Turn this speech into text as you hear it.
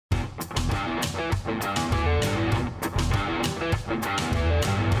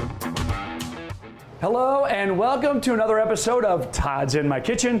Hello and welcome to another episode of Todd's in My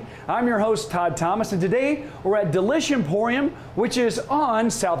Kitchen. I'm your host, Todd Thomas, and today we're at De'Lish Emporium, which is on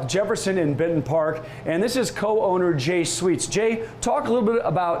South Jefferson in Benton Park, and this is co-owner Jay Sweets. Jay, talk a little bit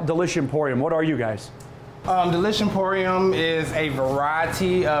about De'Lish Emporium. What are you guys? De'Lish Emporium is a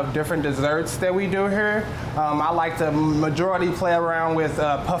variety of different desserts that we do here. I like to majority play around with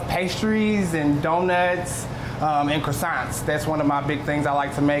puff pastries and donuts. And croissants. That's one of my big things I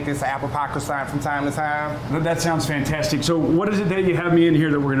like to make is apple pie croissant from time to time. That sounds fantastic. So what is it that you have me in here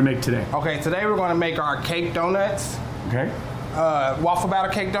that we're going to make today? Okay, today we're going to make our cake donuts. Okay. Waffle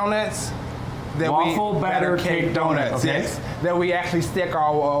batter cake donuts. Waffle batter cake donuts. Okay. Yes. That we actually stick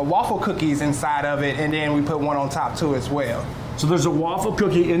our waffle cookies inside of it, and then we put one on top too as well. So there's a waffle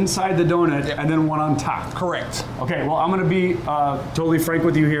cookie inside the donut, yep, and then one on top. Correct. Okay, well, I'm going to be totally frank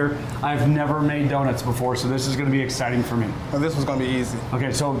with you here. I've never made donuts before, so this is going to be exciting for me. Well, this one's going to be easy.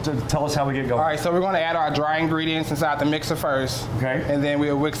 Okay, so tell us how we get going. All right, so we're going to add our dry ingredients inside the mixer first. Okay. And then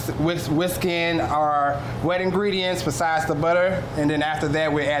we'll whisk in our wet ingredients besides the butter, and then after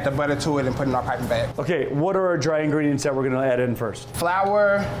that, we'll add the butter to it and put it in our piping bag. Okay, what are our dry ingredients that we're going to add in first?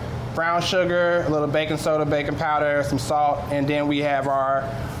 Flour, brown sugar, a little baking soda, baking powder, some salt, and then we have our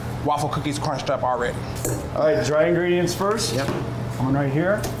waffle cookies crunched up already. All right, dry ingredients first. Yep. Coming right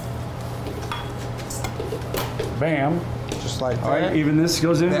here. Bam. Just like that. All right, even this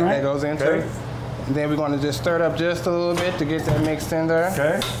goes in, right? That goes in too. And then we're going to just stir it up just a little bit to get that mixed in there.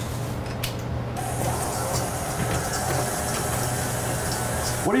 Okay.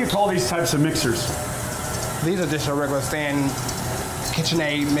 What do you call these types of mixers? These are just a regular stand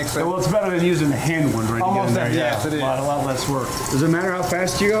KitchenAid mixer. Well, it's better than using the hand one, right? Almost there, yes, it is. A lot less work. Does it matter how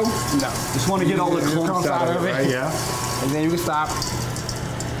fast you go? No. Just want to get all the clumps out of it, right? Yeah. And then you can stop.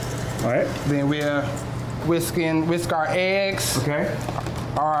 All right. Then we'll whisk our eggs. Okay.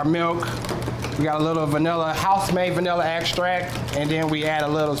 Our milk. We got a little vanilla, house-made vanilla extract, and then we add a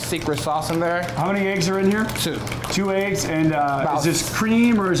little secret sauce in there. How many eggs are in here? 2. 2 eggs, and is this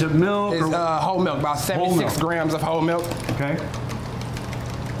cream or is it milk? It's whole milk, about 76 grams of whole milk. Okay.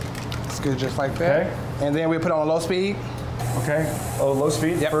 It's good just like that. Okay. And then we put on low speed. Okay. Oh, low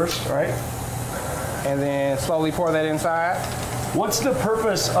speed first, all right. And then slowly pour that inside. What's the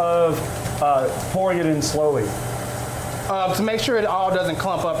purpose of pouring it in slowly? To make sure it all doesn't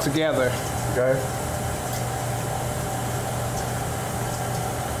clump up together. Okay.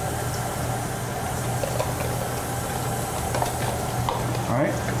 All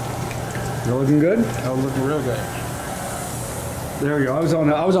right. You're looking good? Oh, looking real good. There we go. I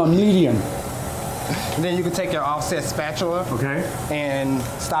was on medium. And then you can take your offset spatula. Okay. And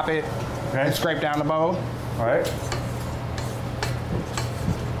stop it. Okay. And scrape down the bowl. All right.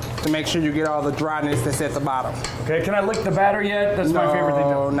 To make sure you get all the dryness that's at the bottom. Okay, can I lick the batter yet? That's my favorite thing to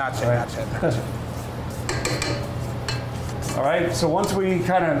do. No, not yet, not yet. All right, so once we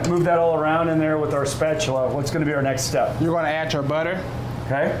kind of move that all around in there with our spatula, what's going to be our next step? You're going to add your butter.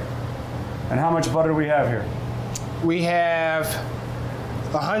 Okay. And how much butter do we have here? We have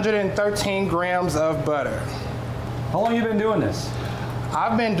 113 grams of butter. How long have you been doing this?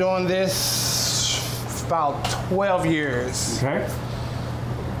 I've been doing this about 12 years. Okay.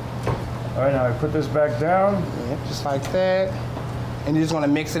 All right, now I put this back down. Yeah, just like that. And you're just going to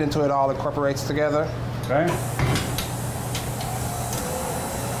mix it until it all incorporates together. Okay.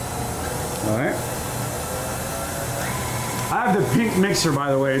 All right. I have the pink mixer,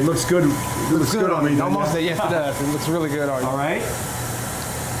 by the way. It looks good. It looks good on me. Almost, yes, it does. It looks really good on you. All right.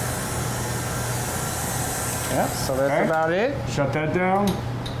 Yeah, so that's about it. Shut that down.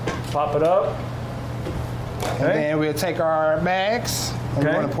 Pop it up. Okay. And then we'll take our bags. And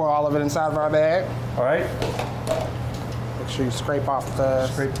we're going to pour all of it inside of our bag. All right. Make sure you scrape off the...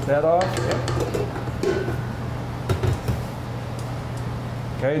 Scrape that off.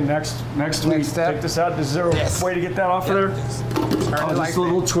 Okay, next we step. take this out. Is there a way to get that off of there? Turn it like just a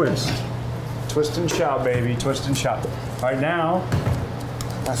little twist. Twist and shout, baby. Twist and shout. All right, now.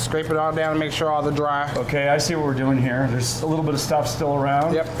 I scrape it all down and make sure all the dry. Okay, I see what we're doing here. There's a little bit of stuff still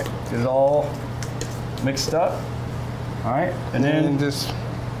around. Yep. Get it all mixed up. All right, and then just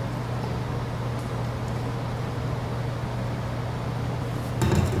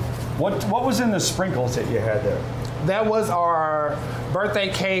what was in the sprinkles that you had there? That was our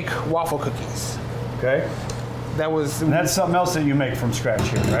birthday cake waffle cookies. Okay. That was. And that's something else that you make from scratch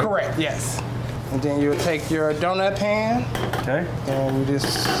here, right? Correct. Yes. And then you'll take your donut pan. Okay. And you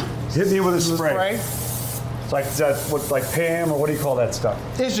just hit me with a spray. It's like, is that what, like Pam, or what do you call that stuff?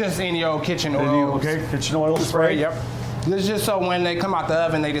 It's just any old kitchen oil. Okay, kitchen oil spray. Yep. This is just so when they come out the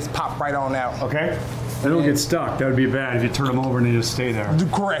oven, they just pop right on out. Okay. They don't get stuck. That would be bad if you turn them over and they just stay there.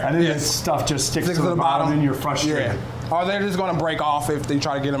 Correct. I think that stuff just sticks to the bottom and you're frustrated. Yeah. Or they're just going to break off if they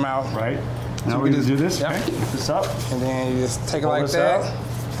try to get them out. Right. Now we're going to do this. Yep. Okay. Lift this up. And then you just take it like that.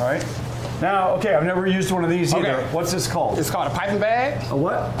 All right. Now, okay, I've never used one of these either. Okay. What's this called? It's called a piping bag. A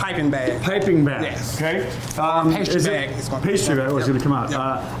what? Piping bag. Piping bag. Yes. Okay. Pastry bag. Pastry bag was going to come out. Yep.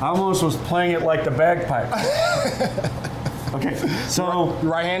 I almost was playing it like the bagpipe. Okay. So.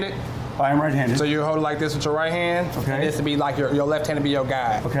 You're right-handed? I am right-handed. So you hold it like this with your right hand. Okay. And this to be like your left hand to be your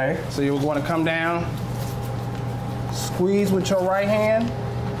guide. Okay. So you want to come down, squeeze with your right hand.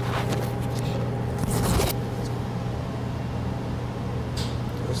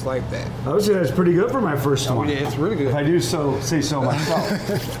 Just like that. I would say that's pretty good for my first one. Yeah, it's really good. If I do say so myself.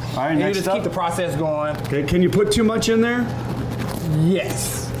 All right, and next you just up. keep the process going. Okay, can you put too much in there?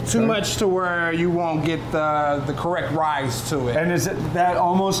 Yes. Too much to where you won't get the correct rise to it. And is it that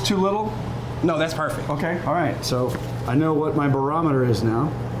almost too little? No, that's perfect. Okay, all right. So I know what my barometer is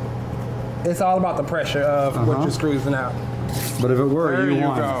now. It's all about the pressure of what you're squeezing out. But if it were, There you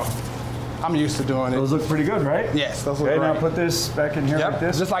won. go. I'm used to doing it. Those look pretty good, right? Yes, those look great. great. Now put this back in here like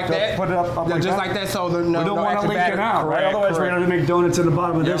this. Just like that. Put it up like just that. like that, so the, no, we don't no want to extra leak batter. it out, right? Correct, Otherwise, we're going to make donuts in the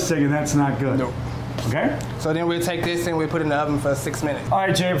bottom of this thing, and that's not good. Nope. Okay? So then we'll take this and we'll put it in the oven for 6 minutes. All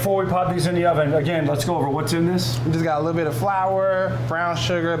right, Jay, before we pop these in the oven, again, let's go over what's in this. We just got a little bit of flour, brown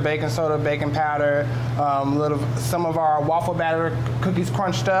sugar, baking soda, baking powder, some of our waffle batter cookies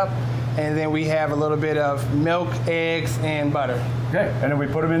crunched up, and then we have a little bit of milk, eggs, and butter. Okay, and then we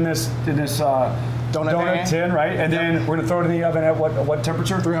put them in this donut tin, right? And then we're going to throw it in the oven at what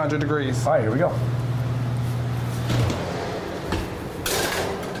temperature? 300 degrees. All right, here we go.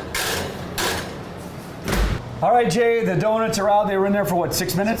 All right, Jay, the donuts are out. They were in there for what,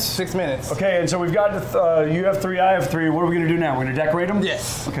 6 minutes? 6 minutes. Okay, and so we've got, you have 3, I have 3. What are we going to do now? We're going to decorate them?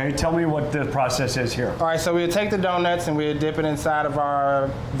 Yes. Okay, tell me what the process is here. All right, so we'll take the donuts and we'll dip it inside of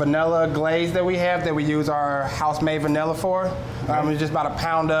our vanilla glaze that we have that we use our house-made vanilla for. It's just about a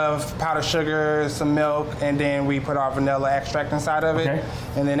pound of powdered sugar, some milk, and then we put our vanilla extract inside of it. Okay.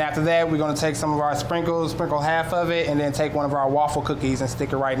 And then after that, we're going to take some of our sprinkles, sprinkle half of it, and then take one of our waffle cookies and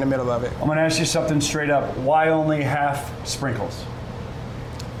stick it right in the middle of it. I'm going to ask you something straight up. Why only half sprinkles?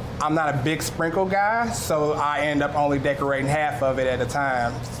 I'm not a big sprinkle guy, so I end up only decorating half of it at a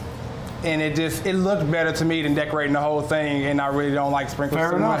time. And it looked better to me than decorating the whole thing, and I really don't like sprinkles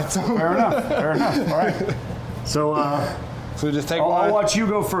Fair too enough. much. Fair enough. Fair enough. All right. So, So just take I'll one. watch you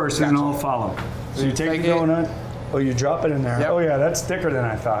go first, and then I'll follow. So you take the donut. Oh, you drop it in there. Yep. Oh, yeah, that's thicker than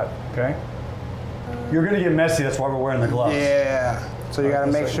I thought. Okay. You're going to get messy. That's why we're wearing the gloves. Yeah. So you got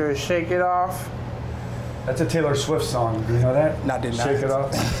to make sure to shake it off. That's a Taylor Swift song. Do you know that? No, I did not. Shake it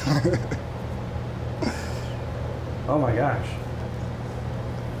off. Oh, my gosh.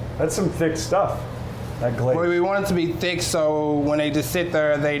 That's some thick stuff, that glaze. Well, we want it to be thick so when they just sit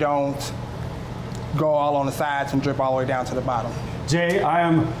there, they don't go all on the sides and drip all the way down to the bottom. Jay, I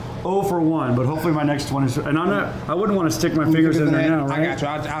am 0 for 1, but hopefully my next one is. And I wouldn't want to stick my fingers in there now, right? I got you.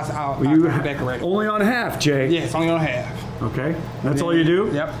 I'll decorate. Only on half, Jay. Yes, only on half. Okay, that's all you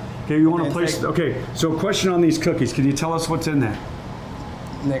do? Yep. Okay, you want to place. Okay, so question on these cookies. Can you tell us what's in there?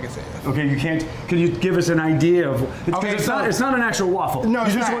 Negative. Okay, you can't. Can you give us an idea of? It's not an actual waffle. No,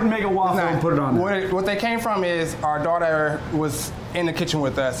 you just wouldn't make a waffle and put it on there. What they came from is our daughter was in the kitchen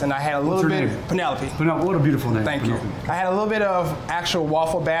with us, and I had a little bit. Penelope. Penelope, what a beautiful name. Thank you. I had a little bit of actual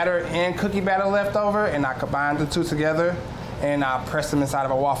waffle batter and cookie batter left over, and I combined the two together, and I pressed them inside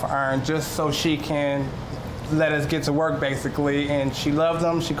of a waffle iron just so she can let us get to work, basically. And she loved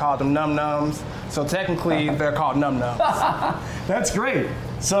them. She called them Num Nums. So technically, they're called Num Nums. That's great.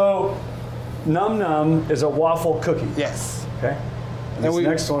 So, Num Num is a waffle cookie. Yes. Okay. And this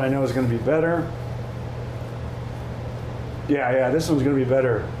next one I know is going to be better. Yeah, this one's going to be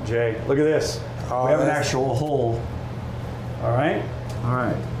better, Jay. Look at this. Oh, we have an actual hole. All right. All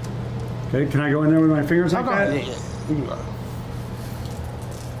right. Okay, can I go in there with my fingers like that? Yeah. You can go.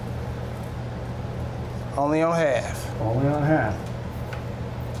 Only on half. Only on half.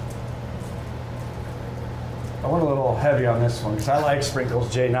 I went a little heavy on this one because I like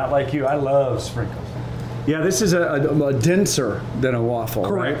sprinkles, Jay. Not like you. I love sprinkles. Yeah, this is a denser than a waffle,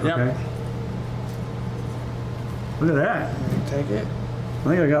 correct, right? Yep. Okay. Look at that. Take it. I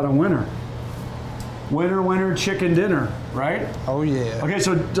think I got a winner. Winner, chicken dinner, right? Oh, yeah. Okay,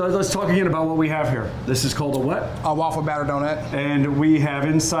 so let's talk again about what we have here. This is called a what? A waffle batter donut. And we have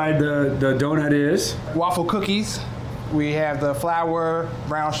inside the donut is? Waffle cookies. We have the flour,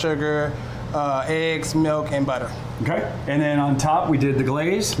 brown sugar, eggs, milk, and butter. Okay, and then on top we did the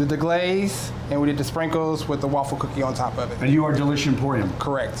glaze. Did the glaze, and we did the sprinkles with the waffle cookie on top of it. And you are De'Lish Emporium.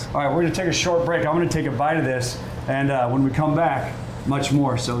 Correct. All right, we're gonna take a short break. I'm gonna take a bite of this, and when we come back, much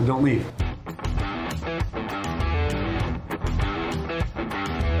more, so don't leave.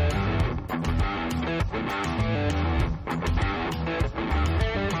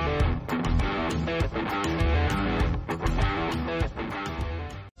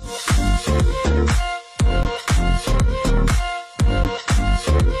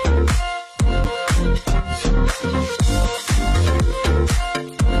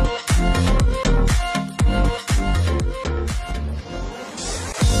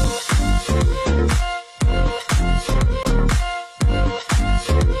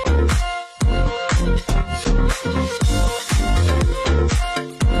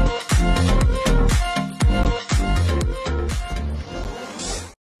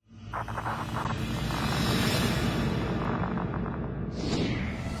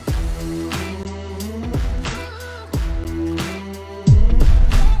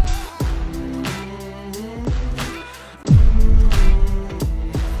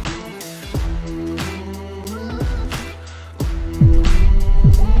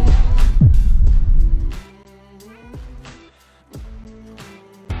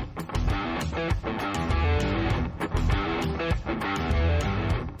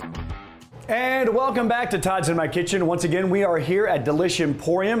 And welcome back to Todd's in My Kitchen. Once again, we are here at De'Lish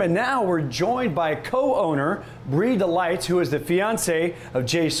Emporium, and now we're joined by co-owner Bree Delights, who is the fiance of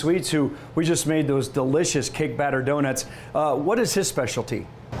Jay Sweets, who we just made those delicious cake batter donuts. What is his specialty?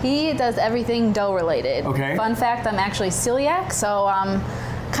 He does everything dough related. Okay. Fun fact, I'm actually celiac, so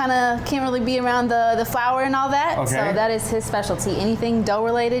kind of can't really be around the flour and all that. Okay. So that is his specialty. Anything dough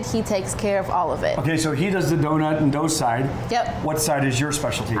related, he takes care of all of it. Okay, so he does the donut and dough side. Yep. What side is your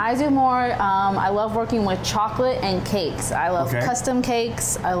specialty? I do more, I love working with chocolate and cakes. I love custom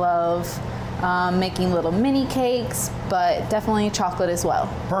cakes. I love making little mini cakes, but definitely chocolate as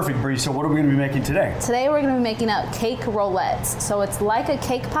well. Perfect, Bree. So what are we going to be making today? Today we're going to be making up cake rollettes. So it's like a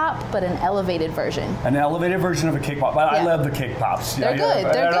cake pop, but an elevated version. An elevated version of a cake pop. But I love the cake pops. They're good.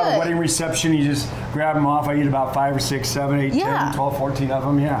 They're good. At a wedding reception, you just grab them off. I eat about 5 or 6, 7, 8, 10, 12, 14 of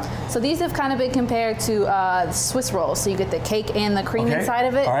them. Yeah. So these have kind of been compared to Swiss rolls. So you get the cake and the cream inside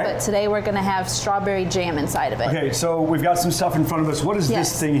of it. All right. But today we're going to have strawberry jam inside of it. Okay, so we've got some stuff in front of us. What is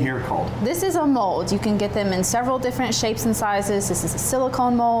this thing here called? This is a mold. You can get them in several different shapes and sizes. This is a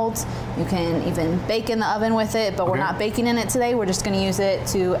silicone mold. You can even bake in the oven with it, but we're not baking in it today. We're just going to use it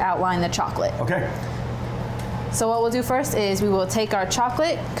to outline the chocolate. Okay. So what we'll do first is we will take our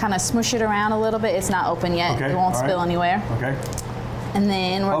chocolate, kind of smush it around a little bit. It's not open yet. It won't spill anywhere. Okay. And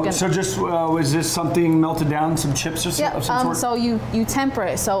then we're gonna. So just was this something melted down, some chips or something? Yeah. So you temper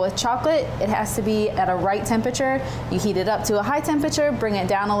it. So with chocolate, it has to be at a right temperature. You heat it up to a high temperature, bring it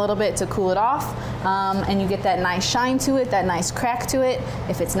down a little bit to cool it off, and you get that nice shine to it, that nice crack to it.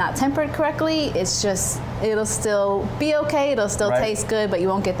 If it's not tempered correctly, it'll still be okay. It'll still taste good, but you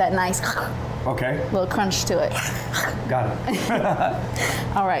won't get that nice. Little crunch to it. Got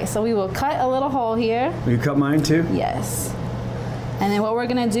it. All right. So we will cut a little hole here. Will you cut mine too? Yes. And then what we're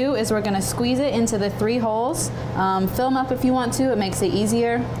gonna do is we're gonna squeeze it into the 3 holes. Fill them up if you want to, it makes it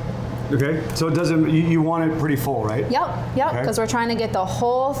easier. Okay, so it doesn't, you want it pretty full, right? Yep, because we're trying to get the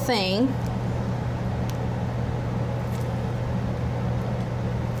whole thing.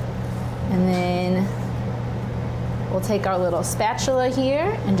 And then we'll take our little spatula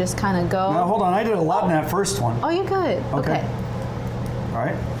here and just kind of go. Now hold on, I did a lot in that first one. Oh, you're good, okay. All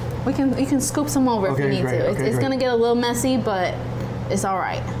right. You can scoop some over if you need to. It's gonna get a little messy, but it's all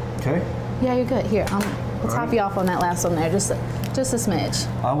right. Okay. Yeah, you're good. Here, we'll top you off on that last one there, just a smidge.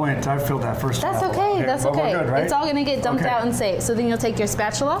 I filled that first one. That's okay, that's okay. We're good, right? It's all gonna get dumped out and safe. So then you'll take your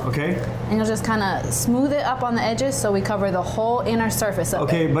spatula. Okay. And you'll just kind of smooth it up on the edges so we cover the whole inner surface of it.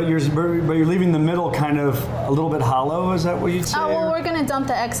 Okay, but you're leaving the middle kind of a little bit hollow, is that what you'd say? Oh, well, we're gonna dump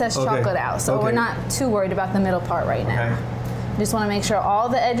the excess chocolate out, so we're not too worried about the middle part right now. Okay. Just want to make sure all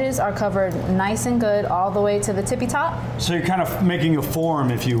the edges are covered nice and good all the way to the tippy top. So you're kind of making a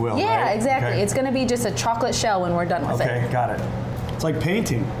form, if you will, Yeah, right? exactly. Okay. It's going to be just a chocolate shell when we're done with it. Okay, got it. It's like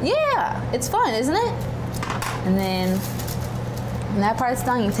painting. Yeah, it's fun, isn't it? And then when that part's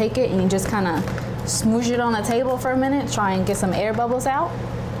done, you take it and you just kind of smoosh it on the table for a minute, try and get some air bubbles out.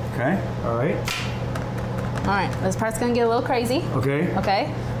 Okay, all right. All right, this part's going to get a little crazy. Okay. Okay,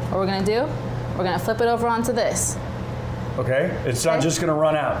 what we're going to do, we're going to flip it over onto this. Okay, it's not just gonna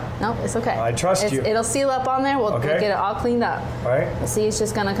run out. Nope, it's okay. I trust you. It'll seal up on there. We'll get it all cleaned up. All right. See, it's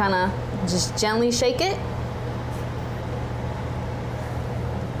just gonna kind of just gently shake it.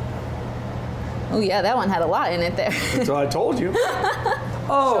 Oh yeah, that one had a lot in it there. That's what I told you.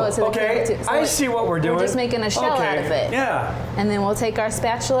 Oh, okay. So I see what we're doing. We're just making a shell out of it. Yeah. And then we'll take our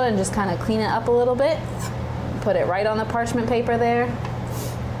spatula and just kind of clean it up a little bit. Put it right on the parchment paper there.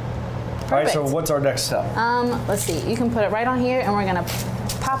 Perfect. All right, so what's our next step? Let's see. You can put it right on here, and we're gonna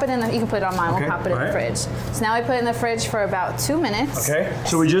pop it in the, you can put it on mine, we'll pop it in the fridge. So now we put it in the fridge for about 2 minutes. Okay,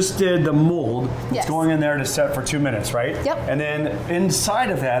 so we just did the mold. Yes. It's going in there to set for 2 minutes, right? Yep. And then inside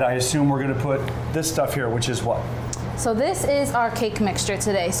of that, I assume we're gonna put this stuff here, which is what? So this is our cake mixture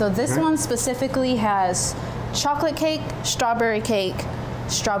today. So this one specifically has chocolate cake, strawberry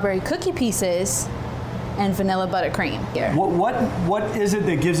cookie pieces, and vanilla buttercream here. What is it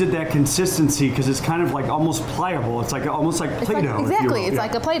that gives it that consistency? Because it's kind of like almost pliable. It's like almost like Play-Doh. Exactly, it's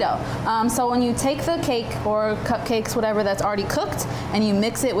like a Play-Doh. So when you take the cake or cupcakes, whatever that's already cooked, and you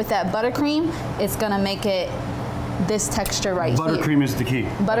mix it with that buttercream, it's gonna make it this texture right here. Buttercream is the key.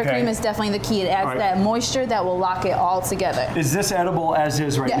 Buttercream is definitely the key. It adds that moisture that will lock it all together. Is this edible as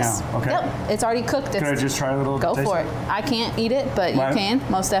is right now? Okay. Yep, it's already cooked. Can I just try a little? Go for it. I can't eat it, but you can,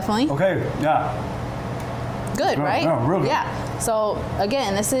 most definitely. Okay, yeah. Good, right? No, really. Yeah. So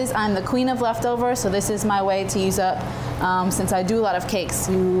again, I'm the queen of leftovers, so this is my way to use up, since I do a lot of cakes,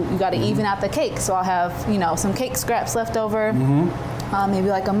 you got to even out the cake. So I'll have, some cake scraps left over. Maybe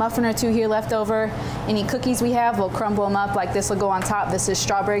like a muffin or two here left over. Any cookies we have, we'll crumble them up. Like this will go on top. This is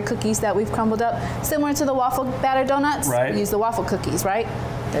strawberry cookies that we've crumbled up. Similar to the waffle batter donuts. Right. We use the waffle cookies, right?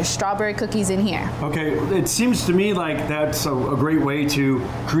 There's strawberry cookies in here. Okay, it seems to me like that's a great way to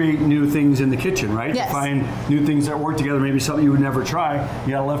create new things in the kitchen, right? Yes. To find new things that work together, maybe something you would never try.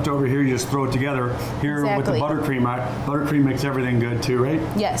 You got left over here, you just throw it together. Here with the buttercream, buttercream makes everything good too, right?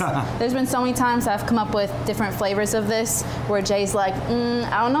 Yes. There's been so many times I've come up with different flavors of this where Jay's like,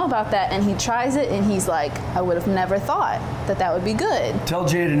 I don't know about that. And he tries it and he's like, I would have never thought that would be good. Tell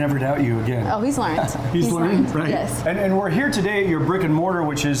Jay to never doubt you again. Oh, he's learned. he's learned, right? Yes. And we're here today at your brick and mortar,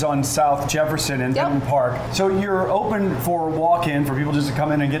 which is on South Jefferson in Benton Park. So you're open for walk-in for people just to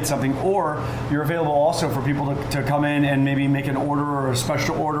come in and get something, or you're available also for people to come in and maybe make an order or a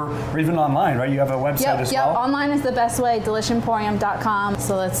special order, or even online, right? You have a website as well? Yep, online is the best way, DelishEmporium.com.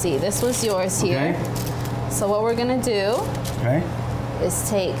 So let's see, this was yours here. So what we're gonna do is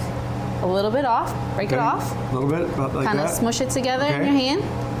take a little bit off, break it off. A little bit, about like that. Kind of smush it together in your hand.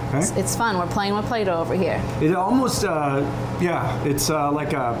 It's fun. We're playing with Play-Doh over here. It almost, it's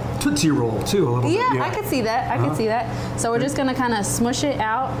like a Tootsie Roll too, a little bit. Yeah, I could see that. I could see that. So we're just going to kind of smush it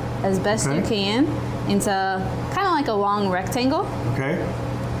out as best you can into kind of like a long rectangle. Okay.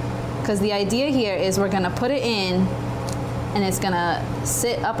 Because the idea here is we're going to put it in and it's going to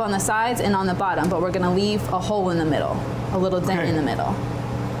sit up on the sides and on the bottom, but we're going to leave a hole in the middle, a little dent in the middle.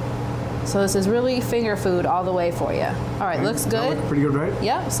 So this is really finger food all the way for you. All right, looks good. That looks pretty good, right?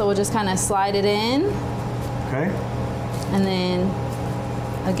 Yep, so we'll just kind of slide it in. Okay. And then,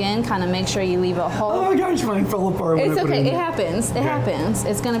 again, kind of make sure you leave a hole. Oh my gosh, mine fell apart. It's okay, it happens, it happens.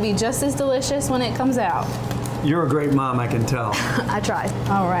 It's gonna be just as delicious when it comes out. You're a great mom, I can tell. I try.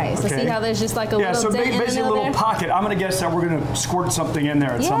 All right, so see how there's just like a little dent in the middle there? Basically a little pocket. I'm gonna guess that we're gonna squirt something in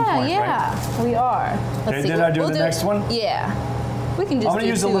there at some point, right? Yeah, we are. Okay, did I do the next one? Yeah. We can just I'm going to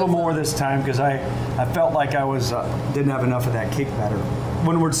use a little more this time because I felt like I was didn't have enough of that cake batter.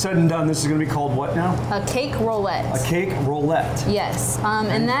 When we're said and done, this is going to be called what now? A cake rollette. A cake rollette. Yes,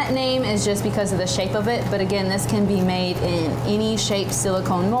 and that name is just because of the shape of it, but again, this can be made in any shaped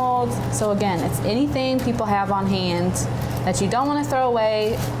silicone mold. So again, it's anything people have on hand that you don't want to throw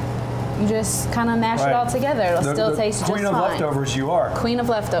away. You just kind of mash it all together. It'll still taste just fine. Queen of leftovers, you are. Queen of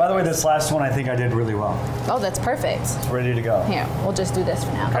leftovers. By the way, this last one I think I did really well. Oh, that's perfect. It's ready to go. Here, we'll just do this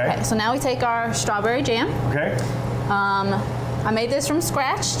for now. Okay, so now we take our strawberry jam. Okay. I made this from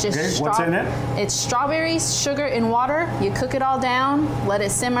scratch. Just what's in it? It's strawberries, sugar, and water. You cook it all down, let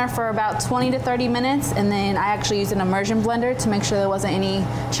it simmer for about 20 to 30 minutes, and then I actually used an immersion blender to make sure there wasn't any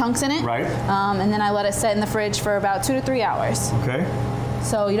chunks in it. Right. And then I let it set in the fridge for about 2 to 3 hours. Okay.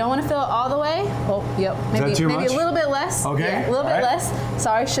 So you don't want to fill it all the way. Oh, yep. Maybe a little bit less. Okay. Yeah, a little bit less.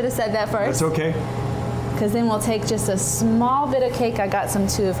 Sorry, should have said that first. That's okay. Because then we'll take just a small bit of cake. I got some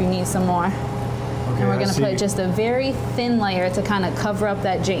too if you need some more. Okay, and we're going to put just a very thin layer to kind of cover up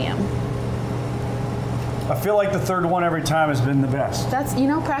that jam. I feel like the third one every time has been the best. That's,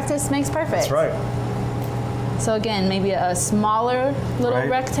 practice makes perfect. That's right. So again, maybe a smaller little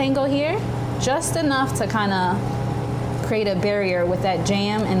rectangle here. Just enough to kind of create a barrier with that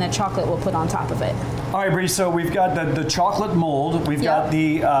jam and the chocolate we'll put on top of it. All right, Bree, so we've got the chocolate mold. We've got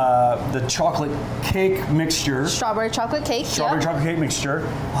the chocolate cake mixture. Strawberry chocolate cake. Strawberry chocolate cake mixture,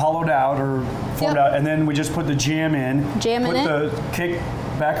 hollowed out or formed out. And then we just put the jam in. Jam in it. Put the cake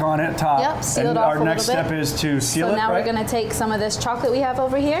back on it top. Yep, seal and it off our a next little step bit. is to seal it, So now right? we're gonna take some of this chocolate we have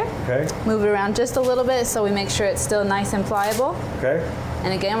over here. Okay. Move it around just a little bit so we make sure it's still nice and pliable. Okay.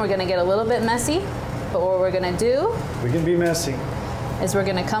 And again, we're gonna get a little bit messy, but what we're gonna do We can be messy. is we're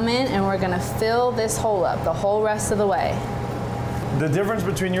gonna come in and we're gonna fill this hole up the whole rest of the way. The difference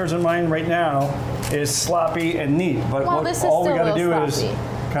between yours and mine right now is sloppy and neat, but Well, this is all we still a got to do little is sloppy.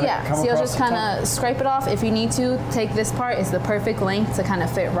 kind of Yeah, come so you'll across just the kind top. of scrape it off. If you need to, take this part. It's the perfect length to kind of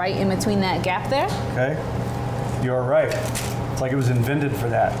fit right in between that gap there. Okay. You're right. It's like it was invented for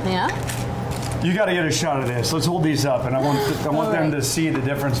that. Yeah. You got to get a shot of this. Let's hold these up, and I want All them right. to see the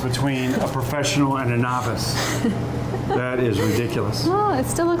difference between a professional and a novice. That is ridiculous. Oh, it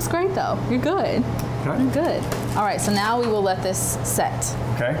still looks great though. You're good. Okay. You're good. All right, so now we will let this set.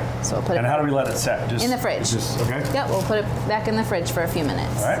 Okay. So we'll put And it how do we let it set? Just in the fridge. Just okay. Yep, we'll put it back in the fridge for a few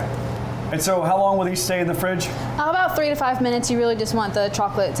minutes. All right. And so, how long will these stay in the fridge? About 3 to 5 minutes. You really just want the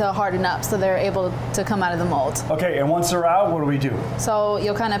chocolate to harden up so they're able to come out of the mold. Okay. And once they're out, what do we do? So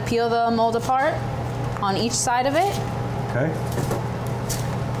you'll kind of peel the mold apart on each side of it. Okay.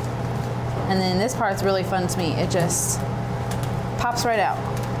 And then this part's really fun to me. It just pops right out.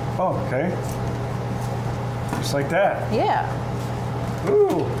 Oh, okay. Just like that. Yeah,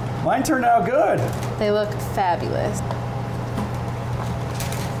 Ooh, mine turned out good. they look fabulous.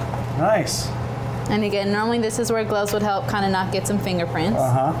 Nice. And again, normally this is where gloves would help kind of not get some fingerprints.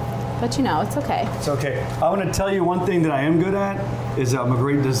 But you know, it's okay. It's okay. I'm going to tell you one thing that I am good at is I'm a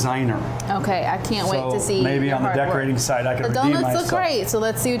great designer. Okay, I can't wait to So see maybe your on the hard work. decorating side I can The redeem donuts myself. look great, so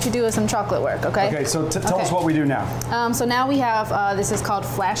let's see what you do with some chocolate work, okay? Okay, so tell Okay. us what we do now. So now we have, this is called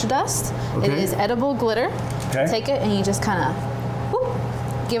flash dust. It Okay. is edible glitter. Okay. Take it and you just kind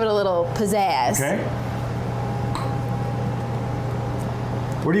of give it a little pizzazz. Okay.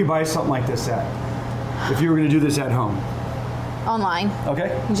 Where do you buy something like this at? If you were going to do this at home. Online.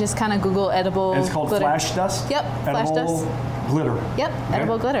 Okay. You just kind of Google edible And it's called glitter. flash dust? Yep, flash Edible dust. glitter. Yep, Okay.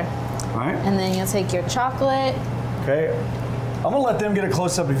 edible glitter. All right. And then you'll take your chocolate. Okay. I'm going to let them get a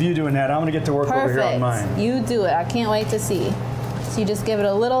close-up of you doing that. I'm going to get to work over here on Perfect. mine. You do it. I can't wait to see. So you just give it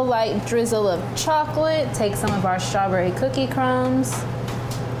a little light drizzle of chocolate. Take some of our strawberry cookie crumbs.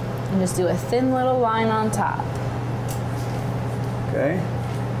 And just do a thin little line on top. Okay.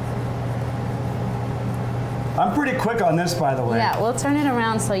 I'm pretty quick on this, by the way. Yeah, we'll turn it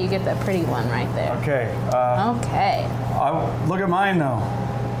around so you get that pretty one right there. Okay. Okay. Look at mine, though.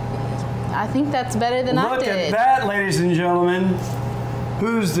 I think that's better than I Look did. at that, ladies and gentlemen.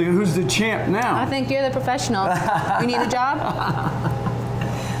 Who's the champ now? I think you're the professional. You need a job?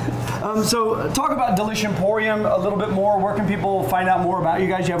 So talk about De'Lish Emporium a little bit more. Where can people find out more about you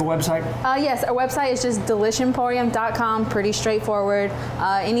guys? You have a website? Yes, our website is just DelishEmporium.com. Pretty straightforward.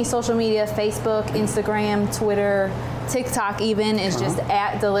 Any social media, Facebook, Instagram, Twitter, TikTok even, is just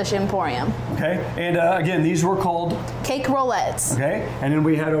at De'Lish Emporium. Okay. And again, these were called? Cake Rollettes. Okay. And then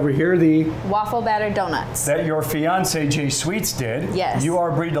we had over here the Waffle Batter Donuts. that your fiance Jay Sweets did. Yes. You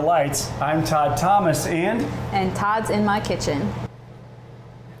are Bree Delights. I'm Todd Thomas, and And Todd's in my kitchen.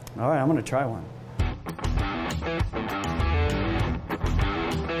 all right, I'm going to try one.